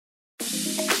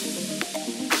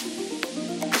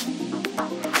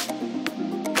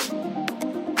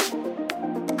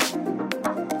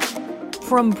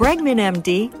From Bregman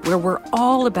MD, where we're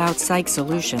all about psych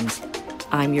solutions,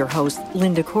 I'm your host,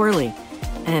 Linda Corley,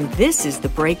 and this is The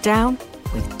Breakdown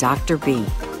with Dr. B.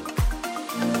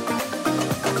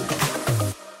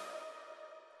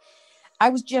 I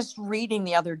was just reading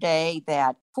the other day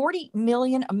that 40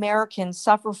 million Americans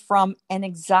suffer from an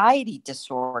anxiety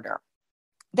disorder.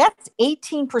 That's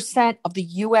 18% of the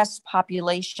U.S.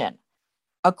 population,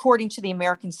 according to the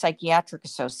American Psychiatric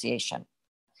Association.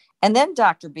 And then,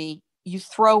 Dr. B, you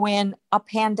throw in a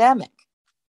pandemic.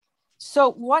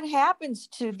 So what happens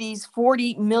to these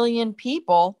 40 million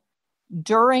people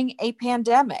during a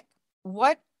pandemic?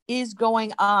 What is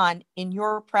going on in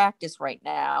your practice right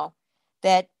now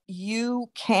that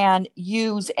you can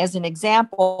use as an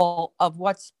example of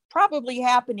what's probably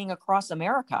happening across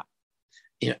America?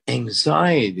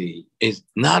 Anxiety is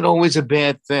not always a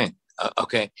bad thing.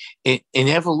 Okay. In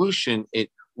evolution,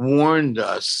 it warned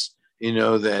us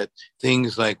that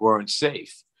things like weren't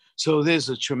safe. So there's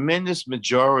a tremendous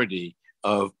majority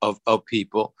of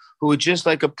people who are just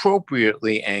like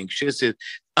appropriately anxious at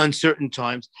uncertain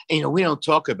times. And, we don't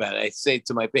talk about it. I say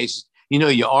to my patients,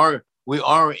 we are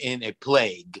in a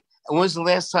plague. And when was the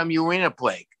last time you were in a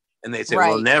plague? And they say, right.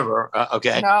 Well, never.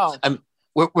 Okay. No.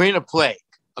 We're in a plague.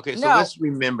 Okay. So no. Let's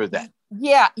remember that.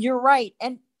 Yeah, you're right.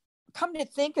 And come to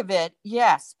think of it,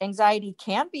 yes, anxiety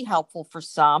can be helpful for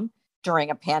some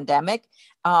during a pandemic.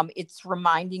 It's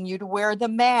reminding you to wear the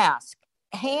mask,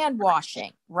 hand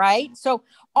washing, right? So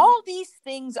all these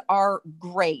things are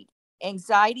great.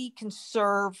 Anxiety can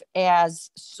serve as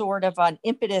sort of an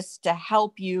impetus to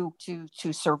help you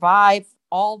to survive.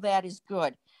 All that is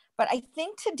good. But I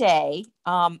think today,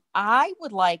 I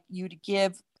would like you to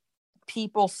give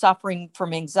people suffering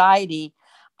from anxiety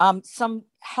some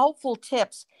helpful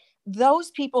tips. Those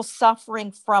people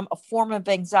suffering from a form of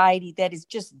anxiety that is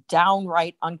just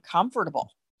downright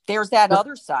uncomfortable. There's that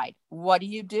other side. What do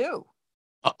you do?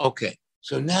 Okay.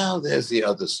 So now there's the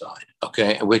other side,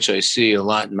 okay, which I see a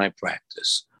lot in my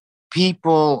practice.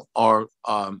 People are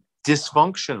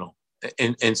dysfunctional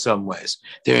in some ways.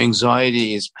 Their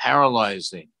anxiety is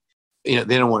paralyzing. They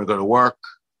don't want to go to work.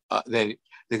 They're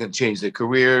going to change their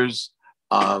careers.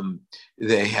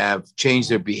 They have changed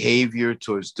their behavior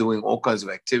towards doing all kinds of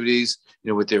activities,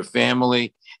 with their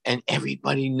family, and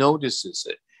everybody notices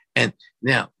it. And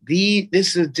now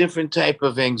this is a different type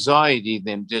of anxiety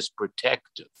than just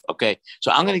protective. Okay.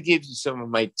 So I'm going to give you some of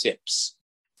my tips.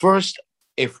 First,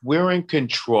 if we're in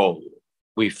control,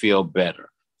 we feel better.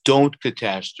 Don't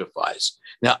catastrophize.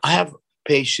 Now, I have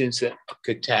patients that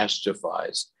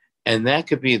catastrophize. And that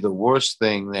could be the worst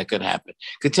thing that could happen.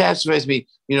 Catastrophize me,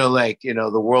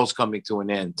 the world's coming to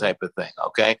an end type of thing,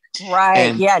 okay?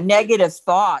 Right, negative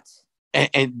thoughts.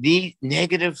 And these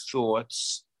negative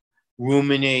thoughts,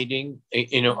 ruminating,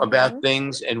 about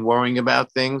things and worrying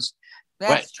about things.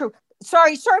 That's right. True.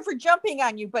 Sorry for jumping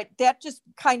on you, but that just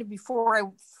kind of before I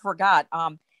forgot,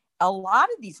 a lot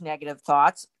of these negative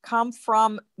thoughts come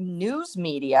from news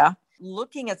media,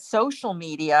 looking at social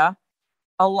media.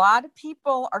 A lot of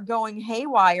people are going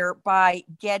haywire by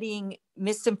getting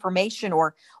misinformation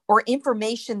or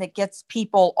information that gets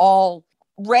people all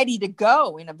ready to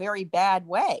go in a very bad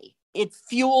way. It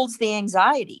fuels the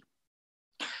anxiety.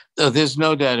 No, there's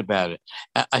no doubt about it.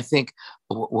 I think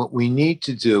what we need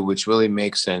to do, which really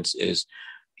makes sense, is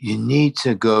you need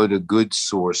to go to good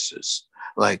sources,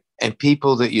 and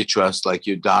people that you trust, like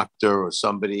your doctor or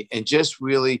somebody, and just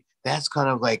really, that's kind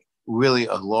of like really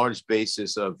a large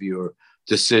basis of your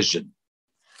decision.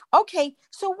 Okay,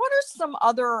 so what are some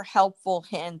other helpful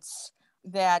hints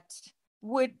that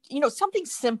would, something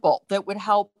simple that would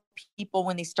help people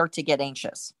when they start to get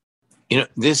anxious?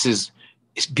 This is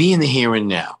be in the here and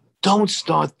now. Don't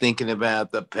start thinking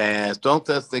about the past. Don't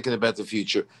start thinking about the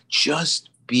future. Just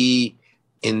be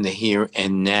in the here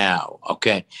and now,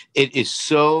 okay? It is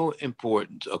so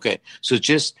important, okay? So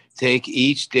just take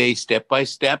each day step by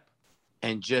step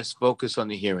and just focus on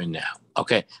the here and now.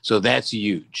 Okay. So that's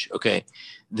huge. Okay.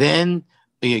 Then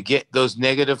you get those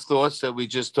negative thoughts that we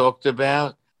just talked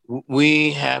about.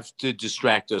 We have to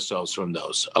distract ourselves from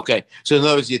those. Okay. So in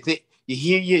other words, you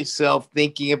hear yourself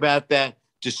thinking about that,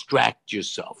 distract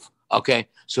yourself. Okay.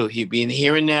 So you be in the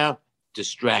here and now,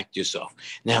 distract yourself.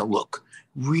 Now, look,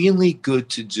 really good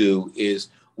to do is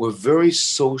we're very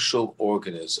social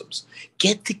organisms.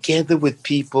 Get together with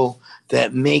people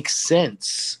that make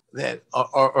sense, that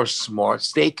are smart,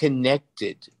 stay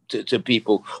connected to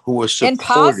people who are supportive. And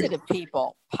positive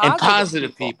people.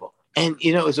 Positive people. And,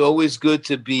 it's always good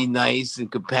to be nice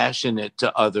and compassionate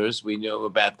to others. We know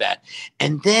about that.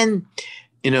 And then,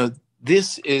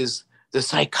 this is, the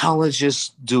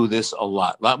psychologists do this a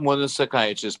lot more than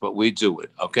psychiatrists, but we do it,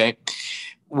 okay?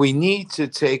 we need to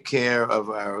take care of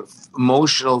our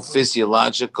emotional,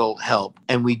 physiological health.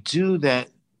 And we do that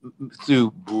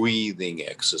through breathing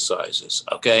exercises.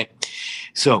 Okay.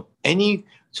 So any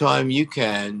time you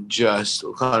can, just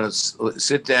kind of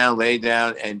sit down, lay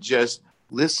down, and just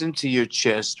listen to your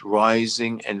chest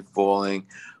rising and falling.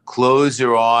 Close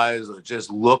your eyes or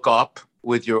just look up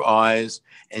with your eyes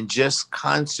and just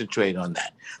concentrate on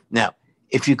that. Now,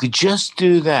 if you could just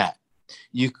do that,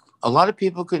 a lot of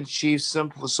people can achieve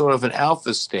some sort of an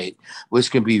alpha state,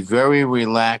 which can be very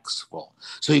relaxful.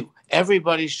 So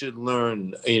everybody should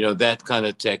learn, that kind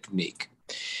of technique.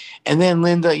 And then,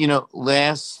 Linda,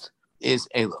 last is,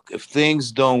 hey, look, if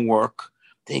things don't work,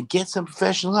 then get some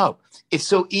professional help. It's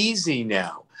so easy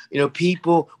now. We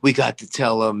got the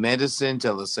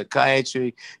telemedicine,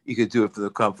 psychiatry. You could do it for the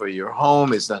comfort of your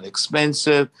home. It's not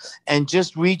expensive. And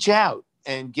just reach out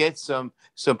and get some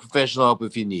professional help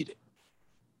if you need it.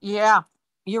 Yeah,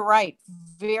 you're right.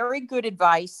 Very good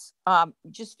advice.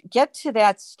 Just get to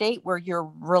that state where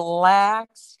you're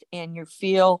relaxed and you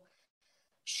feel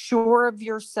sure of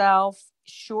yourself,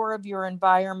 sure of your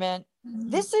environment.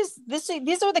 These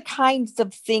are the kinds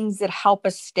of things that help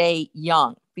us stay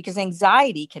young, because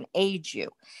anxiety can age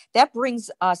you. That brings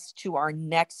us to our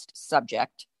next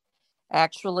subject.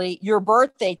 Actually, your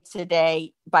birthday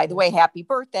today. By the way, happy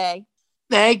birthday.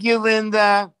 Thank you,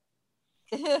 Linda.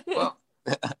 Well,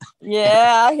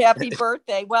 yeah, happy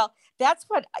birthday. Well, that's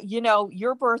what,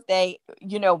 your birthday,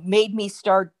 made me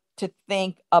start to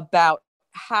think about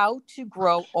how to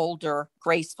grow older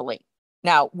gracefully.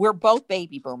 Now, we're both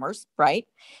baby boomers, right?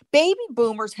 Baby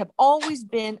boomers have always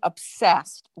been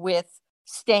obsessed with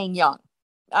staying young.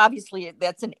 Obviously,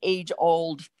 that's an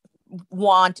age-old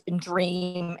want and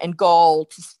dream and goal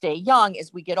to stay young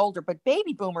as we get older. But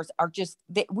baby boomers are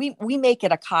we make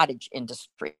it a cottage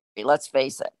industry. Let's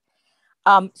face it.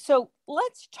 So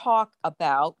let's talk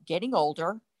about getting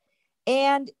older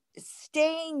and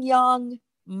staying young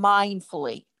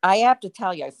mindfully. I have to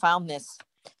tell you, I found this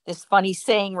funny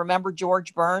saying. Remember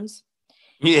George Burns?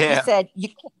 Yeah.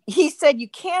 He said you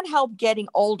can't help getting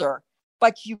older,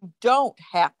 but you don't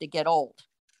have to get old,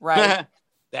 right?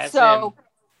 That's so him.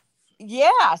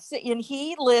 Yes, and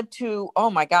he lived to,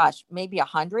 oh my gosh, maybe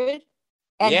 100,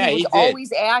 and he was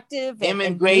always active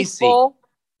and Gracie. Youthful.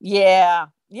 Yeah,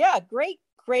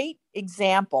 great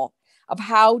example of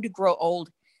how to grow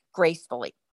old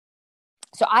gracefully.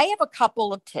 So I have a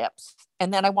couple of tips,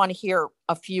 and then I want to hear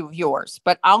a few of yours,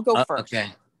 but I'll go first.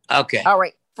 Okay. All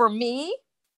right. For me,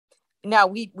 now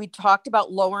we talked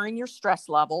about lowering your stress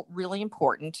level, really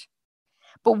important.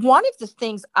 But one of the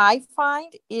things I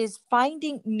find is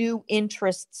finding new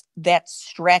interests that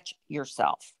stretch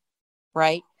yourself,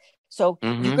 right? So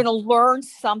you're going to learn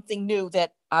something new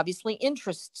that obviously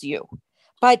interests you.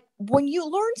 But when you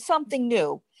learn something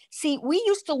new, see, we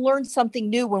used to learn something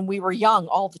new when we were young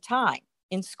all the time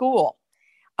in school.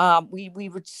 We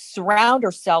would surround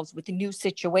ourselves with new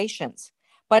situations.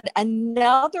 But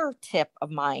another tip of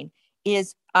mine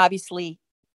is obviously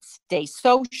stay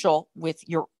social with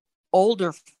your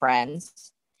older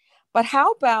friends. But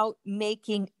how about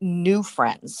making new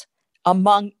friends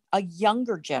among a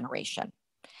younger generation?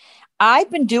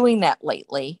 I've been doing that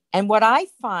lately. And what I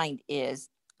find is,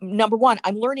 number one,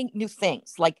 I'm learning new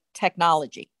things like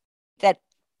technology that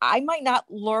I might not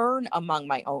learn among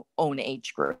my own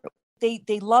age group.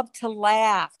 They love to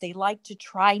laugh. They like to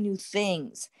try new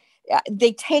things.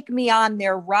 They take me on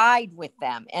their ride with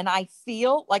them. And I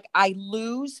feel like I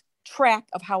lose track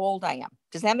of how old I am.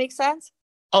 Does that make sense?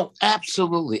 Oh,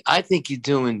 absolutely. I think you're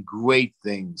doing great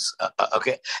things.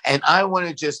 Okay. And I want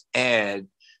to just add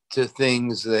to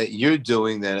things that you're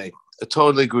doing that I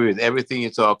totally agree with everything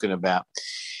you're talking about.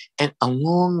 And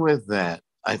along with that,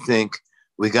 I think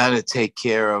we got to take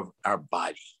care of our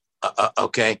body.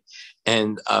 Okay.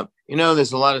 And,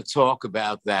 there's a lot of talk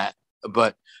about that,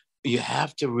 but you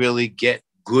have to really get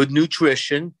good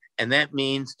nutrition. And that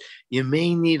means you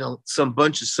may need some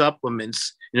bunch of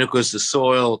supplements, because the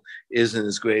soil isn't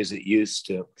as great as it used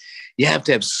to. You have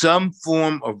to have some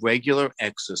form of regular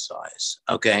exercise,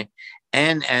 okay?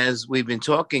 And as we've been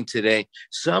talking today,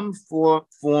 some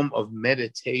form of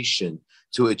meditation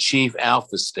to achieve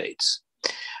alpha states.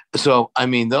 So,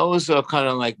 those are kind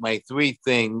of like my three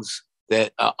things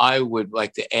that I would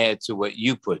like to add to what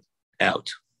you put out.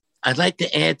 I'd like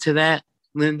to add to that,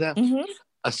 Linda,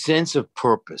 a sense of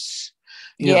purpose.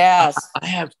 Yes. I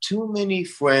have too many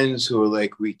friends who are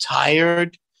like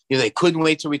retired. They couldn't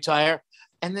wait to retire,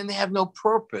 and then they have no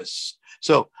purpose.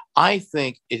 So I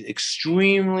think it's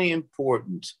extremely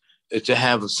important to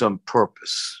have some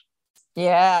purpose.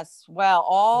 Yes. Well,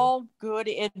 all good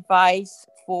advice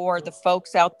for the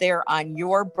folks out there on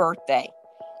your birthday.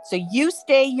 So you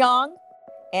stay young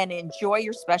and enjoy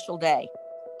your special day.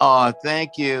 Oh,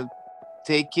 thank you.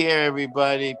 Take care,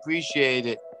 everybody. Appreciate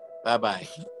it. Bye-bye.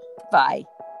 Bye.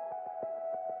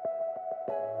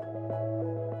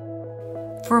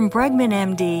 From Bregman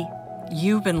MD,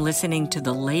 you've been listening to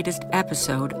the latest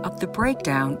episode of The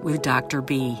Breakdown with Dr.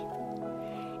 B.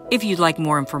 If you'd like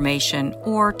more information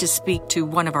or to speak to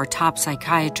one of our top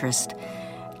psychiatrists,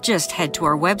 just head to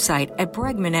our website at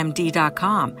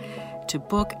bregmanmd.com to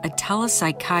book a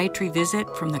telepsychiatry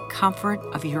visit from the comfort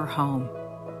of your home.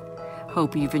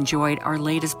 Hope you've enjoyed our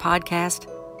latest podcast.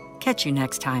 Catch you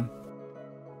next time.